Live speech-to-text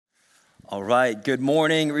All right, good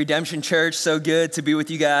morning, Redemption Church. So good to be with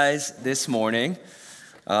you guys this morning.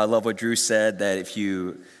 I love what Drew said, that if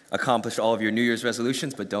you accomplish all of your New Year's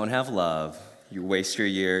resolutions but don't have love, you waste your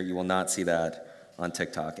year. You will not see that on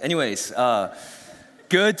TikTok. Anyways,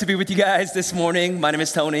 good to be with you guys this morning. My name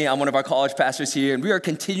is Tony. I'm one of our college pastors here, and we are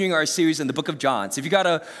continuing our series in the book of John. So if you got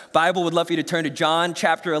a Bible, would love for you to turn to John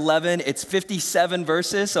chapter 11. It's 57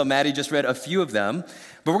 verses, so Maddie just read a few of them.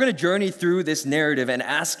 But we're going to journey through this narrative and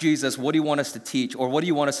ask Jesus, what do you want us to teach, or what do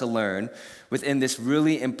you want us to learn within this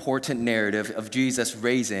really important narrative of Jesus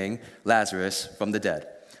raising Lazarus from the dead?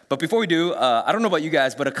 But before we do, I don't know about you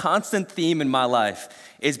guys, but a constant theme in my life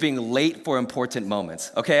is being late for important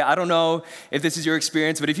moments, okay? I don't know if this is your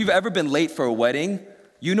experience, but if you've ever been late for a wedding,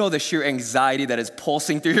 you know the sheer anxiety that is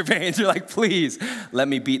pulsing through your veins. You're like, please, let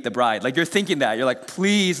me beat the bride. Like, you're thinking that. You're like,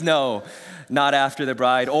 please, no, not after the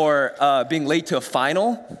bride. Or being late to a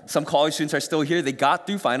final. Some college students are still here. They got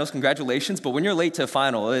through finals. Congratulations. But when you're late to a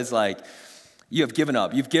final, it's like you have given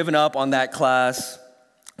up. You've given up on that class.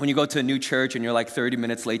 When you go to a new church and you're like 30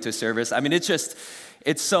 minutes late to a service. I mean,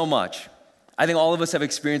 it's so much. I think all of us have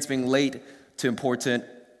experienced being late to important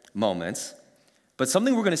moments. But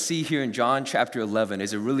something we're going to see here in John chapter 11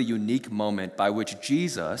 is a really unique moment by which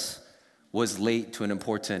Jesus was late to an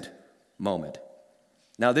important moment.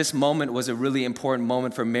 Now, this moment was a really important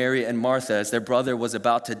moment for Mary and Martha as their brother was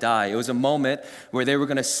about to die. It was a moment where they were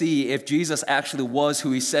going to see if Jesus actually was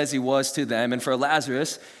who he says he was to them. And for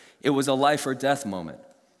Lazarus, it was a life or death moment.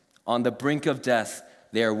 On the brink of death,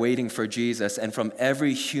 they are waiting for Jesus. And from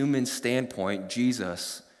every human standpoint,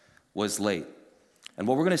 Jesus was late. And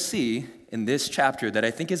what we're going to see in this chapter that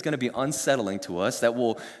I think is going to be unsettling to us, that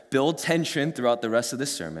will build tension throughout the rest of the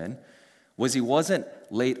sermon, was he wasn't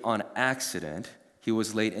late on accident, he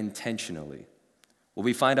was late intentionally. What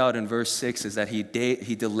we find out in verse 6 is that he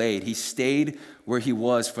delayed, he stayed where he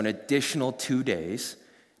was for an additional 2 days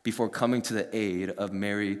before coming to the aid of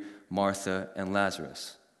Mary, Martha, and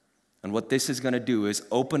Lazarus. And what this is going to do is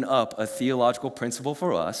open up a theological principle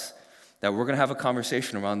for us that we're going to have a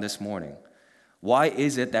conversation around this morning. Why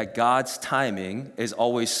is it that God's timing is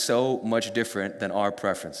always so much different than our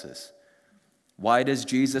preferences? Why does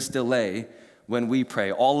Jesus delay when we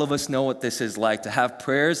pray? All of us know what this is like, to have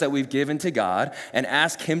prayers that we've given to God and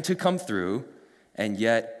ask him to come through, and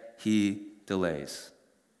yet he delays.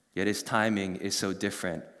 Yet his timing is so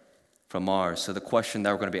different from ours. So the question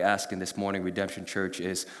that we're going to be asking this morning, Redemption Church,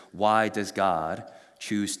 is why does God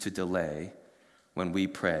choose to delay when we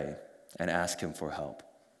pray and ask him for help?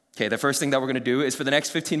 Okay, the first thing that we're going to do is for the next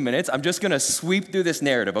 15 minutes, I'm just going to sweep through this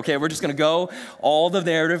narrative, okay? We're just going to go all the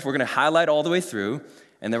narrative. We're going to highlight all the way through,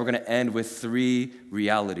 and then we're going to end with 3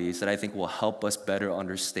 realities that I think will help us better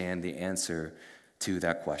understand the answer to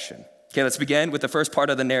that question. Okay, let's begin with the first part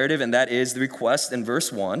of the narrative, and that is the request in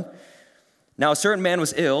verse 1. Now, a certain man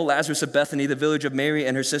was ill, Lazarus of Bethany, the village of Mary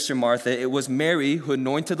and her sister Martha. It was Mary who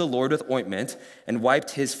anointed the Lord with ointment and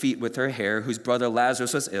wiped his feet with her hair, whose brother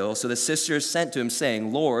Lazarus was ill. So the sisters sent to him,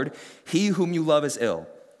 saying, Lord, he whom you love is ill.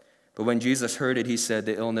 But when Jesus heard it, he said,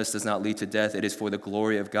 the illness does not lead to death. It is for the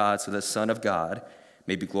glory of God, so the Son of God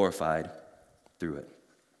may be glorified through it.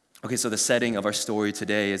 Okay, so the setting of our story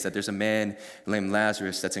today is that there's a man named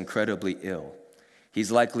Lazarus that's incredibly ill. He's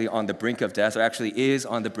likely on the brink of death, or actually is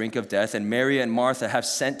on the brink of death. And Mary and Martha have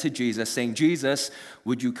sent to Jesus saying, Jesus,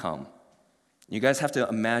 would you come? You guys have to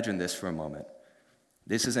imagine this for a moment.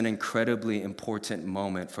 This is an incredibly important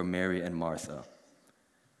moment for Mary and Martha.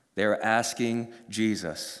 They're asking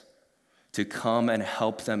Jesus to come and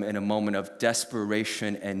help them in a moment of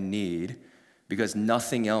desperation and need because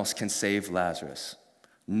nothing else can save Lazarus.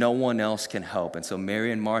 No one else can help. And so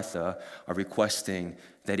Mary and Martha are requesting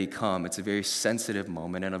that he come. It's a very sensitive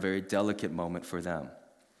moment and a very delicate moment for them.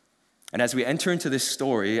 And as we enter into this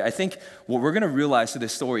story, I think what we're going to realize through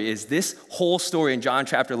this story is this whole story in John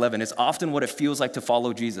chapter 11 is often what it feels like to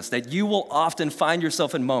follow Jesus, that you will often find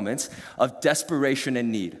yourself in moments of desperation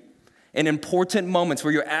and need, in important moments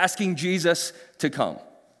where you're asking Jesus to come.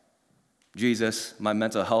 Jesus, my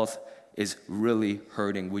mental health is really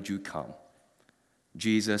hurting. Would you come?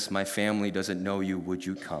 Jesus, my family doesn't know you. Would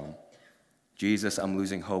you come? Jesus, I'm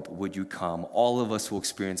losing hope. Would you come? All of us will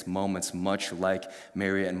experience moments much like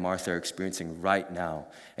Mary and Martha are experiencing right now,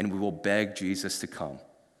 and we will beg Jesus to come.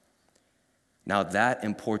 Now, that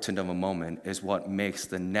important of a moment is what makes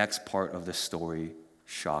the next part of the story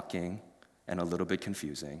shocking and a little bit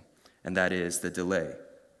confusing, and that is the delay.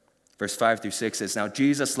 Verse 5 through 6 says, Now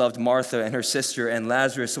Jesus loved Martha and her sister and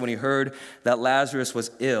Lazarus, so when he heard that Lazarus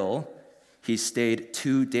was ill, he stayed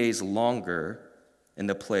 2 days longer in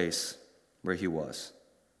the place where he was.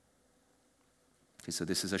 Okay, so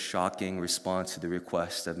this is a shocking response to the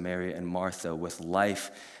request of Mary and Martha with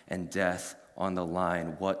life and death on the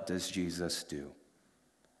line. What does Jesus do?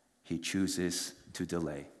 He chooses to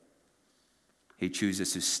delay. He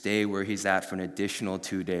chooses to stay where he's at for an additional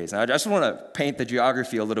 2 days. Now, I just want to paint the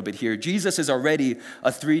geography a little bit here. Jesus is already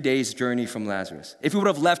a 3 days journey from Lazarus. If he would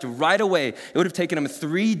have left right away, it would have taken him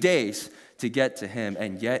 3 days to get to him,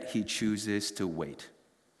 and yet he chooses to wait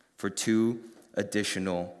for 2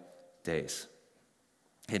 additional days.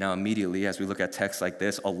 Okay, now immediately as we look at texts like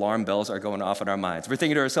this, alarm bells are going off in our minds. We're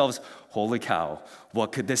thinking to ourselves, holy cow,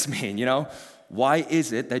 what could this mean, Why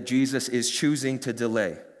is it that Jesus is choosing to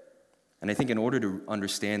delay? And I think in order to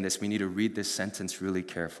understand this, we need to read this sentence really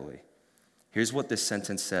carefully. Here's what this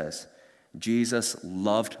sentence says. Jesus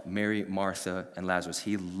loved Mary, Martha, and Lazarus.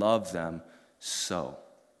 He loved them so.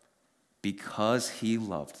 Because he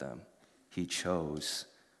loved them, he chose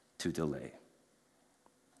to delay.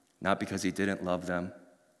 Not because he didn't love them,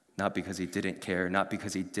 not because he didn't care, not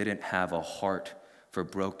because he didn't have a heart for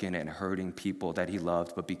broken and hurting people that he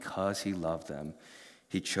loved, but because he loved them,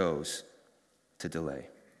 he chose to delay.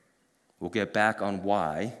 We'll get back on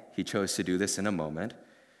why he chose to do this in a moment,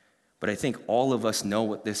 but I think all of us know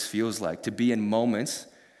what this feels like, to be in moments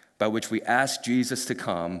by which we ask Jesus to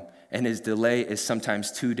come, and his delay is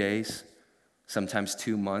sometimes 2 days, sometimes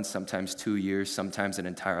 2 months, sometimes 2 years, sometimes an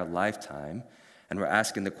entire lifetime, and we're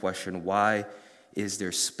asking the question, why is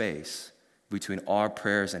there space between our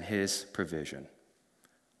prayers and his provision?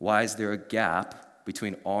 Why is there a gap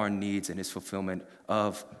between our needs and his fulfillment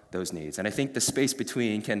of those needs? And I think the space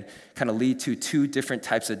between can kind of lead to 2 different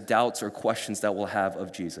types of doubts or questions that we'll have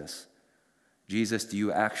of Jesus. Jesus, do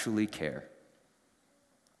you actually care?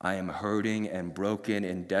 I am hurting and broken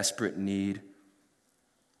in desperate need.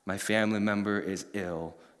 My family member is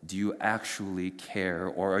ill. Do you actually care?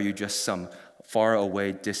 Or are you just some far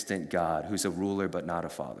away, distant God who's a ruler but not a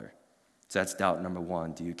father? So that's doubt number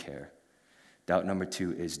 1. Do you care? Doubt number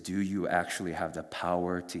 2 is, do you actually have the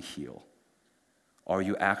power to heal? Are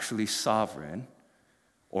you actually sovereign,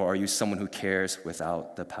 or are you someone who cares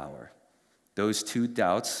without the power? Those 2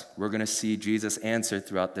 doubts we're going to see Jesus answer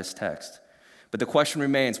throughout this text. But the question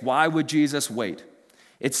remains, why would Jesus wait?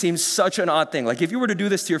 It seems such an odd thing. Like if you were to do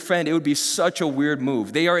this to your friend, it would be such a weird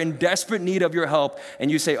move. They are in desperate need of your help,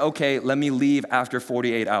 and you say, okay, let me leave after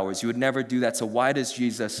 48 hours. You would never do that. So why does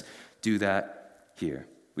Jesus do that here?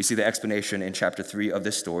 We see the explanation in chapter 3 of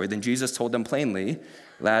this story. Then Jesus told them plainly,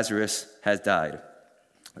 Lazarus has died.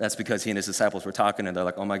 That's because he and his disciples were talking, and they're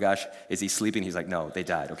like, oh my gosh, is he sleeping? He's like, no, they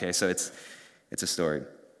died, okay? So it's a story.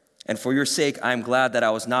 And for your sake, I am glad that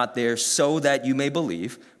I was not there so that you may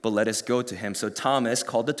believe, but let us go to him. So Thomas,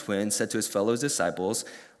 called the twin, said to his fellow disciples,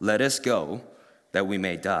 let us go that we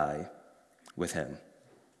may die with him.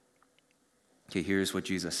 Okay, here's what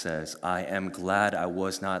Jesus says. I am glad I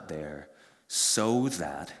was not there so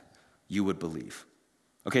that you would believe.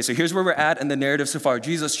 Okay, so here's where we're at in the narrative so far.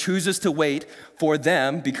 Jesus chooses to wait for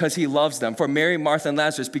them because he loves them, for Mary, Martha, and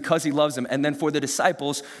Lazarus because he loves them, and then for the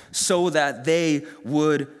disciples so that they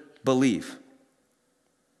would believe.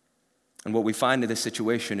 And what we find in this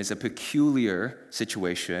situation is a peculiar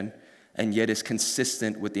situation, and yet is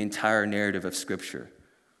consistent with the entire narrative of Scripture.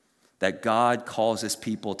 That God calls his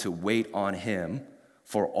people to wait on him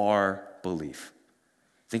for our belief.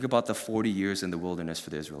 Think about the 40 years in the wilderness for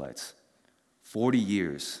the Israelites. 40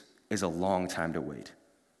 years is a long time to wait.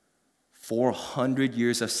 400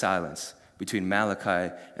 years of silence between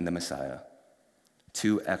Malachi and the Messiah.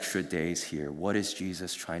 2 extra days here. What is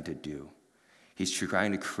Jesus trying to do? He's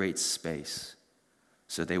trying to create space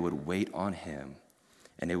so they would wait on him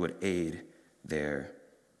and it would aid their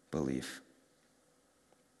belief.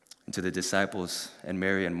 And to the disciples and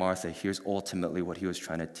Mary and Martha, here's ultimately what he was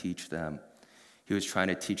trying to teach them. He was trying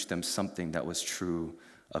to teach them something that was true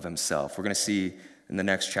of himself. We're going to see in the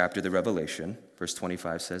next chapter, the Revelation, verse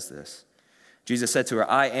 25 says this. Jesus said to her,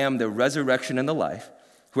 I am the resurrection and the life.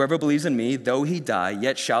 Whoever believes in me, though he die,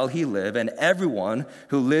 yet shall he live, and everyone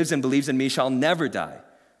who lives and believes in me shall never die.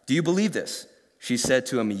 Do you believe this? She said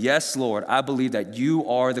to him, yes, Lord, I believe that you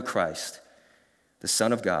are the Christ, the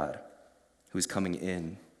Son of God, who is coming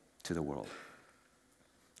into the world.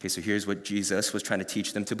 Okay, so here's what Jesus was trying to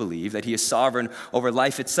teach them to believe, that he is sovereign over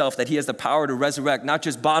life itself, that he has the power to resurrect, not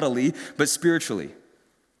just bodily, but spiritually.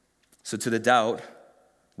 So to the doubt,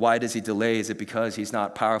 why does he delay? Is it because he's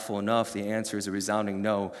not powerful enough? The answer is a resounding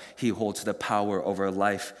no. He holds the power over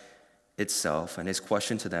life itself. And his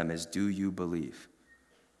question to them is, do you believe?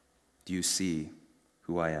 Do you see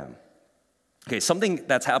who I am? Okay, something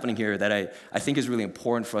that's happening here that I think is really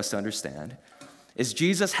important for us to understand is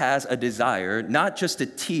Jesus has a desire not just to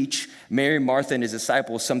teach Mary, Martha, and his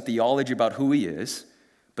disciples some theology about who he is,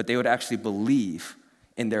 but they would actually believe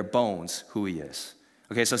in their bones who he is.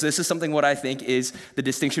 Okay, so this is something what I think is the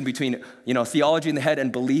distinction between, theology in the head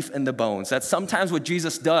and belief in the bones. That sometimes what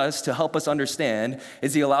Jesus does to help us understand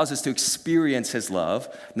is he allows us to experience his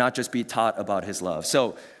love, not just be taught about his love.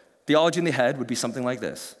 So theology in the head would be something like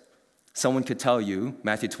this. Someone could tell you,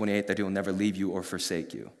 Matthew 28, that he will never leave you or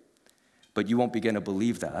forsake you. But you won't begin to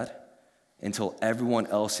believe that until everyone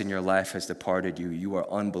else in your life has departed you. You are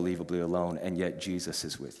unbelievably alone, and yet Jesus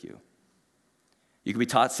is with you. You could be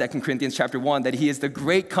taught 2 Corinthians chapter 1 that he is the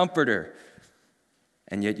great comforter,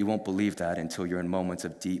 and yet you won't believe that until you're in moments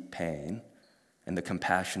of deep pain and the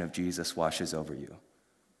compassion of Jesus washes over you.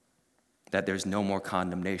 That there's no more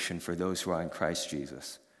condemnation for those who are in Christ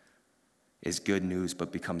Jesus is good news,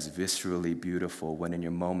 but becomes viscerally beautiful when in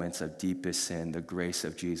your moments of deepest sin, the grace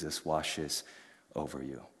of Jesus washes over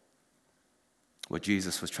you. What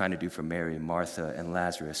Jesus was trying to do for Mary, Martha, and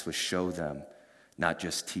Lazarus was show them, not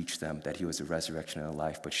just teach them that he was the resurrection and the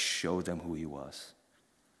life, but show them who he was.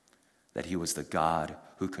 That he was the God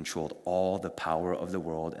who controlled all the power of the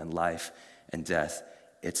world and life and death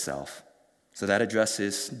itself. So that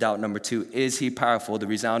addresses doubt number 2. Is he powerful? The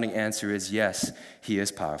resounding answer is yes, he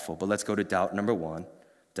is powerful. But let's go to doubt number 1.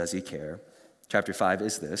 Does he care? Chapter 5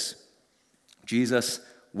 is this. Jesus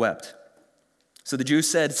wept. So the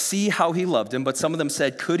Jews said, see how he loved him. But some of them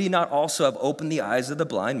said, could he not also have opened the eyes of the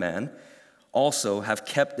blind man? Also have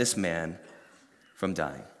kept this man from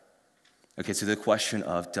dying. Okay, so the question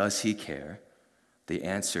of does he care? The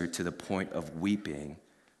answer to the point of weeping,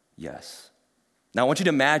 yes. Now I want you to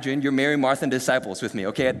imagine you're Mary, Martha, and disciples with me,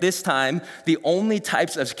 okay? At this time, the only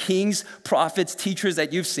types of kings, prophets, teachers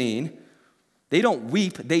that you've seen, they don't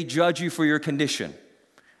weep, they judge you for your condition.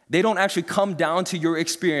 They don't actually come down to your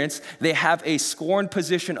experience. They have a scorned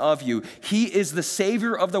position of you. He is the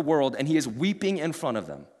Savior of the world, and he is weeping in front of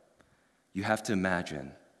them. You have to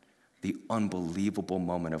imagine the unbelievable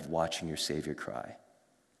moment of watching your Savior cry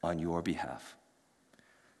on your behalf.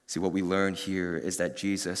 See, what we learn here is that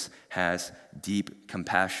Jesus has deep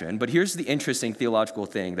compassion. But here's the interesting theological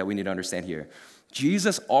thing that we need to understand here.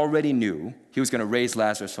 Jesus already knew he was going to raise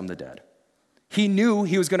Lazarus from the dead. He knew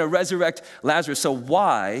he was going to resurrect Lazarus. So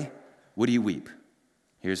why would he weep?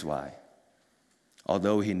 Here's why.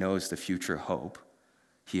 Although he knows the future hope,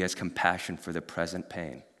 he has compassion for the present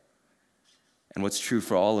pain. And what's true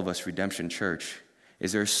for all of us, Redemption Church,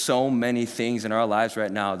 is there are so many things in our lives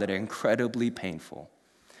right now that are incredibly painful,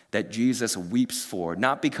 that Jesus weeps for,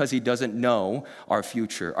 not because he doesn't know our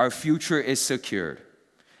future. Our future is secured.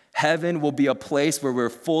 Heaven will be a place where we're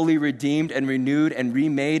fully redeemed and renewed and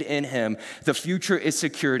remade in him. The future is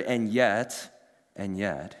secured, and yet,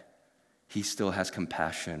 he still has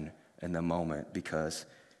compassion in the moment because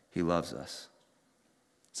he loves us.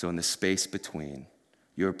 So in the space between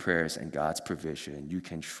your prayers and God's provision, you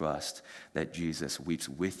can trust that Jesus weeps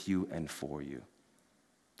with you and for you,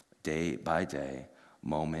 day by day,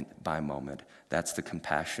 moment by moment. That's the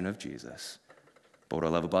compassion of Jesus. But what I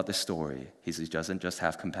love about the story, he doesn't just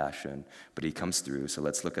have compassion, but he comes through. So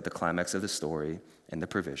let's look at the climax of the story and the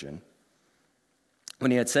provision.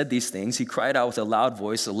 When he had said these things, he cried out with a loud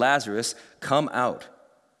voice, Lazarus, come out.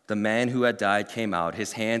 The man who had died came out,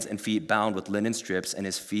 his hands and feet bound with linen strips and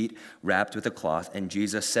his feet wrapped with a cloth. And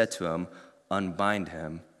Jesus said to him, unbind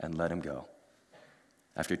him and let him go.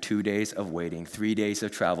 After 2 days of waiting, 3 days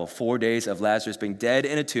of travel, 4 days of Lazarus being dead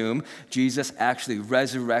in a tomb, Jesus actually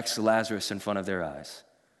resurrects Lazarus in front of their eyes.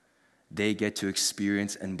 They get to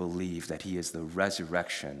experience and believe that he is the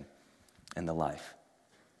resurrection and the life.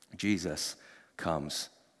 Jesus comes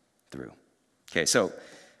through. Okay, so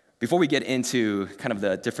before we get into kind of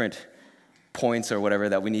the different points or whatever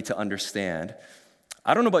that we need to understand,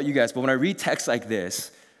 I don't know about you guys, but when I read texts like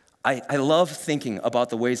this, I love thinking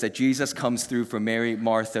about the ways that Jesus comes through for Mary,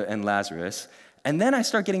 Martha, and Lazarus, and then I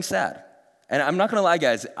start getting sad. And I'm not gonna lie,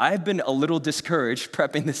 guys, I've been a little discouraged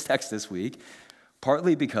prepping this text this week,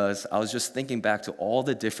 partly because I was just thinking back to all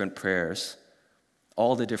the different prayers,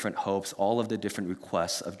 all the different hopes, all of the different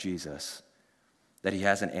requests of Jesus that he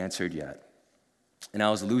hasn't answered yet. And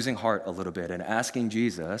I was losing heart a little bit and asking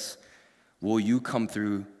Jesus, will you come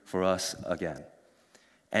through for us again?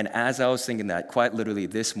 And as I was thinking that, quite literally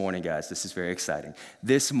this morning, guys, this is very exciting.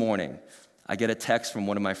 This morning, I get a text from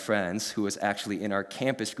one of my friends who was actually in our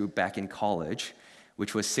campus group back in college,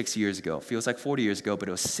 which was 6 years ago. Feels like 40 years ago, but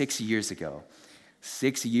it was 6 years ago.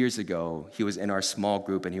 6 years ago, he was in our small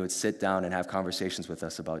group, and he would sit down and have conversations with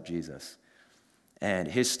us about Jesus. And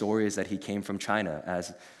his story is that he came from China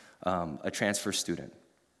as a transfer student.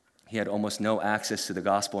 He had almost no access to the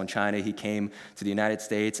gospel in China. He came to the United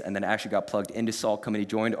States and then actually got plugged into Salt Committee,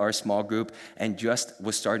 joined our small group, and just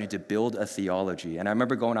was starting to build a theology. And I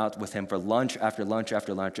remember going out with him for lunch after lunch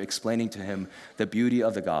after lunch, explaining to him the beauty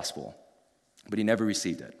of the gospel, but he never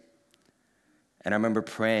received it. And I remember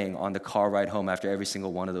praying on the car ride home after every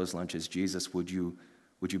single one of those lunches, Jesus, would you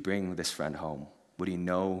bring this friend home? Would he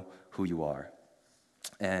know who you are?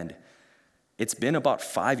 And it's been about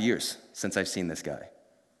 5 years since I've seen this guy.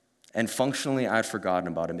 And functionally, I'd forgotten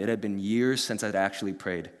about him. It had been years since I'd actually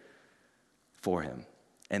prayed for him.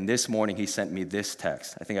 And this morning, he sent me this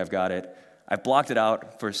text. I think I've got it. I blocked it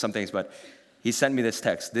out for some things, but he sent me this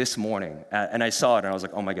text this morning. And I saw it, and I was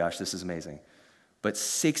like, oh my gosh, this is amazing. But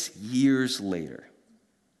 6 years later,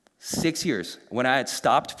 6 years, when I had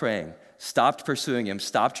stopped praying, stopped pursuing him,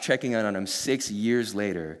 stopped checking in on him, 6 years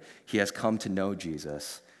later, he has come to know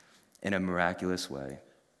Jesus in a miraculous way.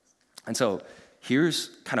 And so here's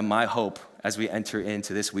kind of my hope as we enter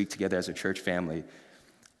into this week together as a church family.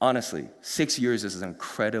 Honestly, 6 years is an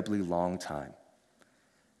incredibly long time.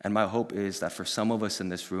 And my hope is that for some of us in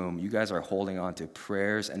this room, you guys are holding on to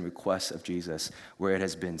prayers and requests of Jesus where it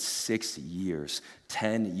has been 6 years,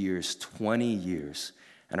 10 years, 20 years.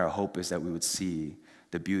 And our hope is that we would see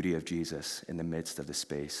the beauty of Jesus in the midst of the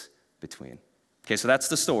space between. Okay, so that's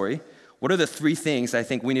the story. What are the 3 things I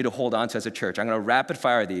think we need to hold on to as a church? I'm going to rapid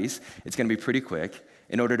fire these. It's going to be pretty quick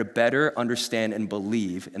in order to better understand and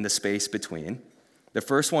believe in the space between. The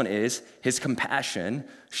first one is his compassion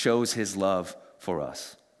shows his love for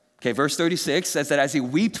us. Okay, verse 36 says that as he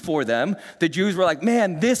wept for them, the Jews were like,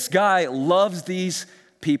 man, this guy loves these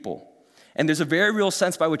people. And there's a very real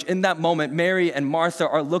sense by which in that moment, Mary and Martha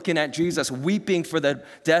are looking at Jesus, weeping for the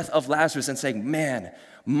death of Lazarus and saying, man,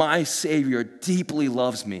 my Savior deeply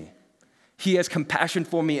loves me. He has compassion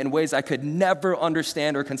for me in ways I could never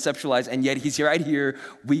understand or conceptualize, and yet he's right here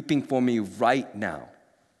weeping for me right now.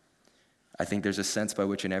 I think there's a sense by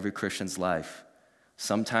which in every Christian's life,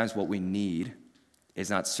 sometimes what we need is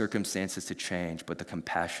not circumstances to change, but the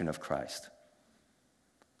compassion of Christ.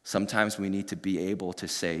 Sometimes we need to be able to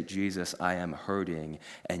say, Jesus, I am hurting,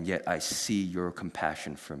 and yet I see your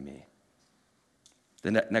compassion for me.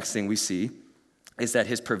 The next thing we see is that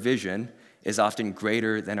his provision is often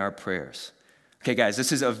greater than our prayers. Okay, guys,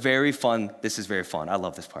 this is very fun. I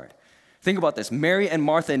love this part. Think about this. Mary and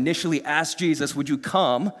Martha initially asked Jesus, would you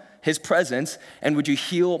come, his presence, and would you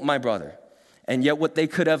heal my brother? And yet what they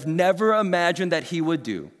could have never imagined that he would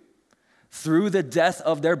do through the death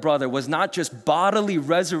of their brother was not just bodily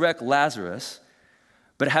resurrect Lazarus,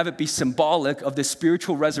 but have it be symbolic of the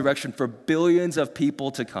spiritual resurrection for billions of people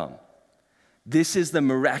to come. This is the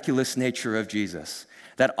miraculous nature of Jesus,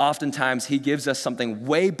 that oftentimes he gives us something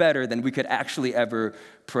way better than we could actually ever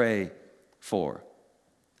pray for.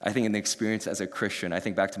 I think in the experience as a Christian, I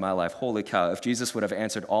think back to my life, holy cow, if Jesus would have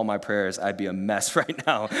answered all my prayers, I'd be a mess right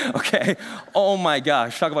now, okay? Oh my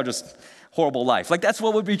gosh, talk about just horrible life. Like that's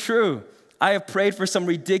what would be true. I have prayed for some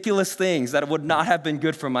ridiculous things that would not have been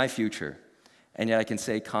good for my future. And yet I can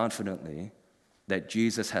say confidently that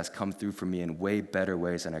Jesus has come through for me in way better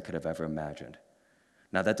ways than I could have ever imagined.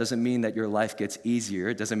 Now, that doesn't mean that your life gets easier.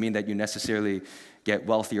 It doesn't mean that you necessarily get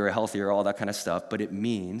wealthier or healthier, all that kind of stuff. But it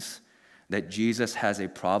means that Jesus has a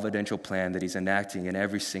providential plan that he's enacting in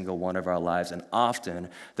every single one of our lives. And often,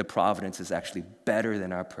 the providence is actually better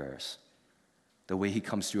than our prayers. The way he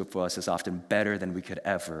comes through for us is often better than we could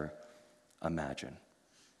ever imagine.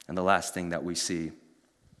 And the last thing that we see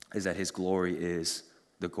is that his glory is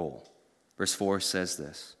the goal. Verse 4 says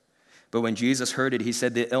this, but when Jesus heard it, he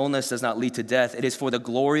said, the illness does not lead to death. It is for the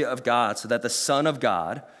glory of God, so that the Son of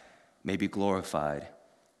God may be glorified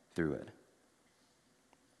through it.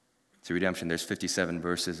 To redemption, there's 57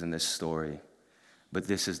 verses in this story, but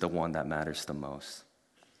this is the one that matters the most.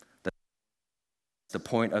 The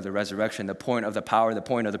point of the resurrection, the point of the power, the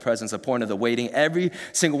point of the presence, the point of the waiting, every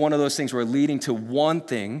single one of those things were leading to one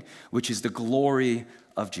thing, which is the glory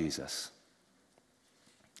of Jesus.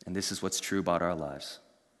 And this is what's true about our lives.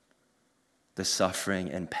 The suffering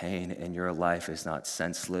and pain in your life is not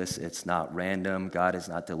senseless. It's not random. God is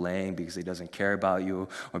not delaying because he doesn't care about you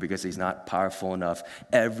or because he's not powerful enough.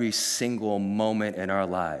 Every single moment in our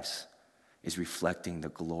lives is reflecting the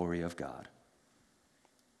glory of God.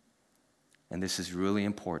 And this is really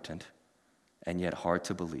important and yet hard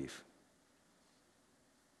to believe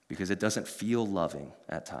because it doesn't feel loving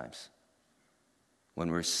at times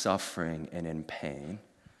when we're suffering and in pain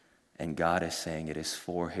and God is saying it is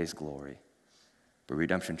for his glory. But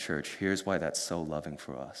Redemption Church, here's why that's so loving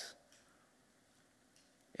for us,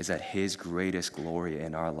 is that his greatest glory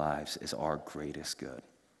in our lives is our greatest good.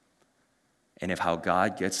 And if how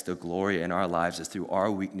God gets the glory in our lives is through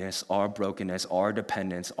our weakness, our brokenness, our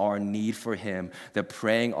dependence, our need for him, the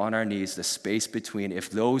praying on our knees, the space between,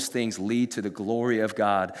 if those things lead to the glory of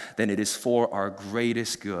God, then it is for our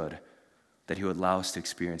greatest good that he would allow us to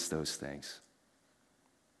experience those things.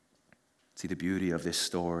 See, the beauty of this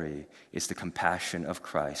story is the compassion of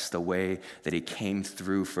Christ, the way that he came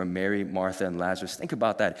through for Mary, Martha, and Lazarus. Think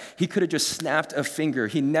about that. He could have just snapped a finger.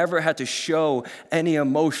 He never had to show any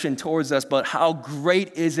emotion towards us, but how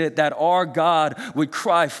great is it that our God would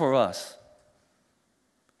cry for us?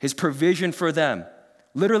 His provision for them.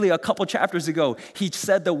 Literally a couple chapters ago, he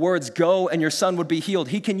said the words, "Go and your son would be healed."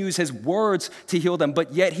 He can use his words to heal them,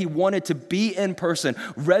 but yet he wanted to be in person,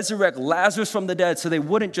 resurrect Lazarus from the dead so they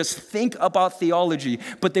wouldn't just think about theology,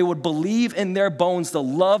 but they would believe in their bones the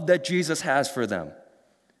love that Jesus has for them.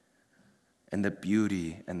 And the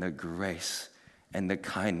beauty and the grace and the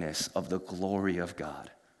kindness of the glory of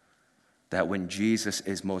God. That when Jesus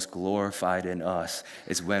is most glorified in us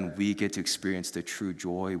is when we get to experience the true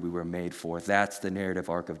joy we were made for. That's the narrative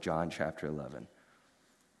arc of John chapter 11.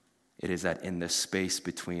 It is that in the space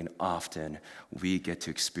between often we get to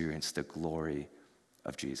experience the glory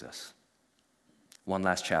of Jesus. One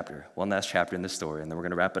last chapter in the story, and then we're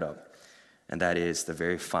going to wrap it up. And that is the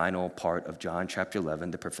very final part of John chapter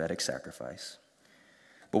 11, the prophetic sacrifice.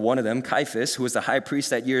 But one of them, Caiaphas, who was the high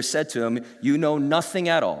priest that year, said to him, "You know nothing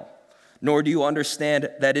at all. Nor do you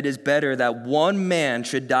understand that it is better that one man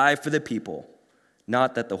should die for the people,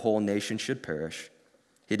 not that the whole nation should perish."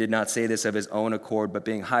 He did not say this of his own accord, but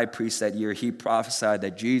being high priest that year, he prophesied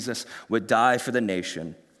that Jesus would die for the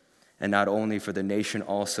nation, and not only for the nation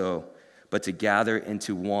also, but to gather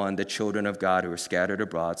into one the children of God who were scattered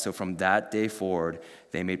abroad. So from that day forward,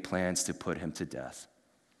 they made plans to put him to death.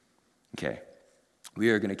 Okay,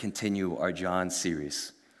 we are going to continue our John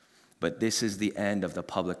series. But this is the end of the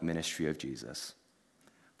public ministry of Jesus.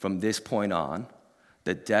 From this point on,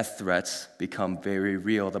 the death threats become very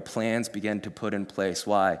real. The plans begin to put in place.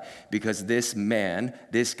 Why? Because this man,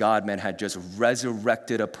 this God-man, had just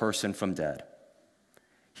resurrected a person from dead.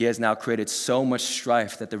 He has now created so much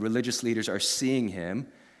strife that the religious leaders are seeing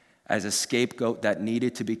him as a scapegoat that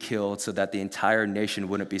needed to be killed so that the entire nation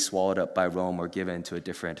wouldn't be swallowed up by Rome or given to a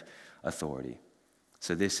different authority.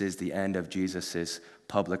 So this is the end of Jesus'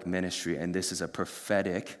 public ministry, and this is a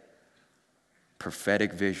prophetic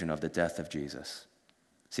vision of the death of Jesus.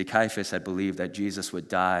 See, Caiaphas had believed that Jesus would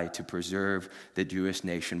die to preserve the Jewish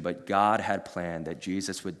nation, but God had planned that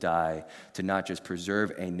Jesus would die to not just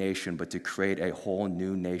preserve a nation, but to create a whole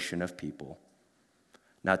new nation of people,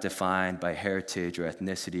 not defined by heritage or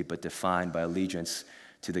ethnicity, but defined by allegiance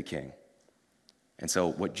to the King. And so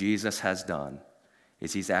what Jesus has done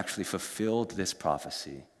is he's actually fulfilled this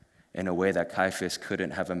prophecy in a way that Caiaphas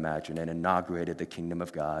couldn't have imagined and inaugurated the kingdom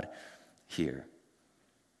of God here.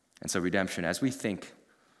 And so redemption, as we think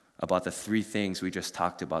about the three things we just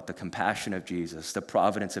talked about, the compassion of Jesus, the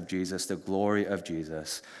providence of Jesus, the glory of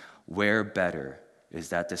Jesus, where better is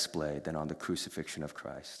that displayed than on the crucifixion of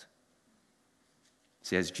Christ?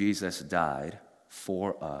 See, as Jesus died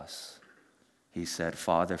for us, he said,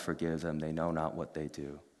 "Father, forgive them, they know not what they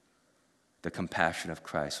do." The compassion of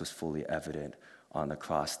Christ was fully evident on the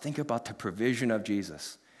cross. Think about the provision of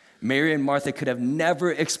Jesus. Mary and Martha could have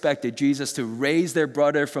never expected Jesus to raise their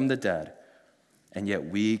brother from the dead. And yet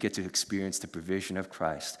we get to experience the provision of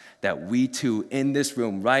Christ, that we too, in this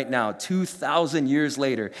room right now, 2,000 years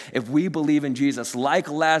later, if we believe in Jesus, like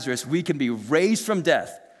Lazarus, we can be raised from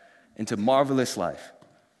death into marvelous life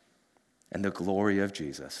and the glory of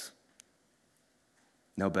Jesus.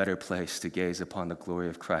 No better place to gaze upon the glory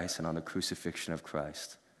of Christ and on the crucifixion of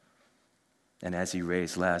Christ. And as he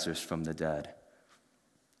raised Lazarus from the dead,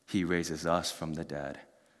 he raises us from the dead,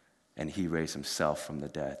 and he raised himself from the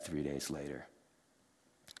dead 3 days later.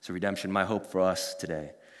 So redemption, my hope for us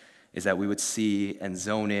today is that we would see and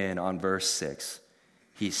zone in on verse 6.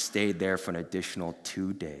 He stayed there for an additional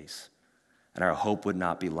 2 days, and our hope would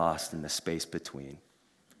not be lost in the space between,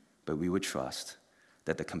 but we would trust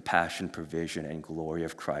that the compassion, provision, and glory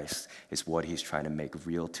of Christ is what he's trying to make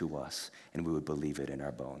real to us, and we would believe it in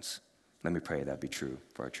our bones. Let me pray that be true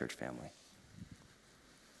for our church family.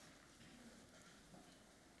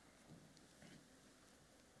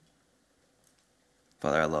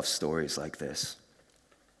 Father, I love stories like this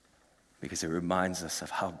because it reminds us of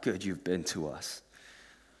how good you've been to us.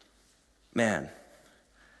 Man,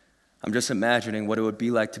 I'm just imagining what it would be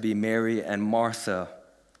like to be Mary and Martha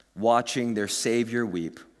watching their Savior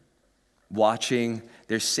weep, watching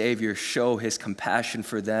their Savior show his compassion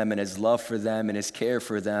for them and his love for them and his care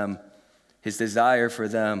for them, his desire for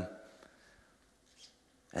them.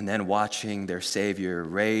 and then watching their Savior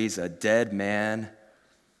raise a dead man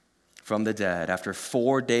from the dead. After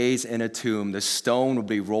 4 days in a tomb, the stone would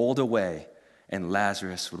be rolled away and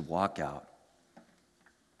Lazarus would walk out.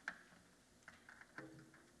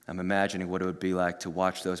 I'm imagining what it would be like to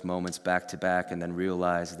watch those moments back to back and then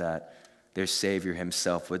realize that their Savior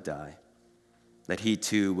himself would die, that he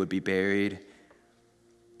too would be buried,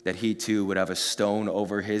 that he too would have a stone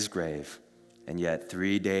over his grave, and yet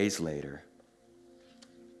 3 days later,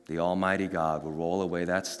 the Almighty God would roll away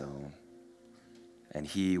that stone and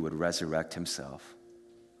he would resurrect himself.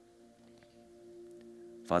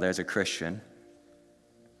 Father, as a Christian,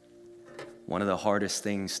 one of the hardest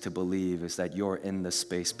things to believe is that you're in the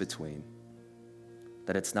space between.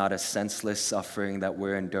 That it's not a senseless suffering that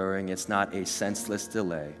we're enduring, it's not a senseless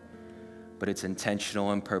delay, but it's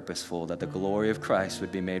intentional and purposeful that the glory of Christ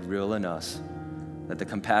would be made real in us, that the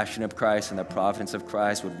compassion of Christ and the providence of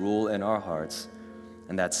Christ would rule in our hearts,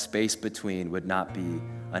 and that space between would not be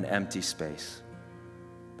an empty space,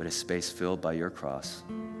 but a space filled by your cross.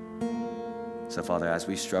 So, Father, as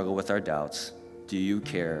we struggle with our doubts, do you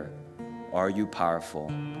care? Are you powerful?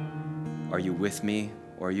 Are you with me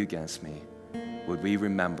or are you against me? Would we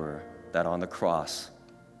remember that on the cross,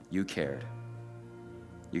 you cared.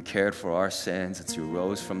 You cared for our sins as you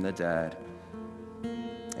rose from the dead,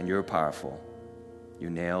 and you're powerful. You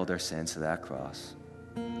nailed our sins to that cross.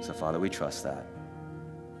 So, Father, we trust that.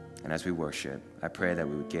 And as we worship, I pray that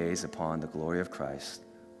we would gaze upon the glory of Christ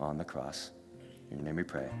on the cross. In your name we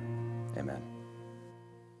pray. Amen.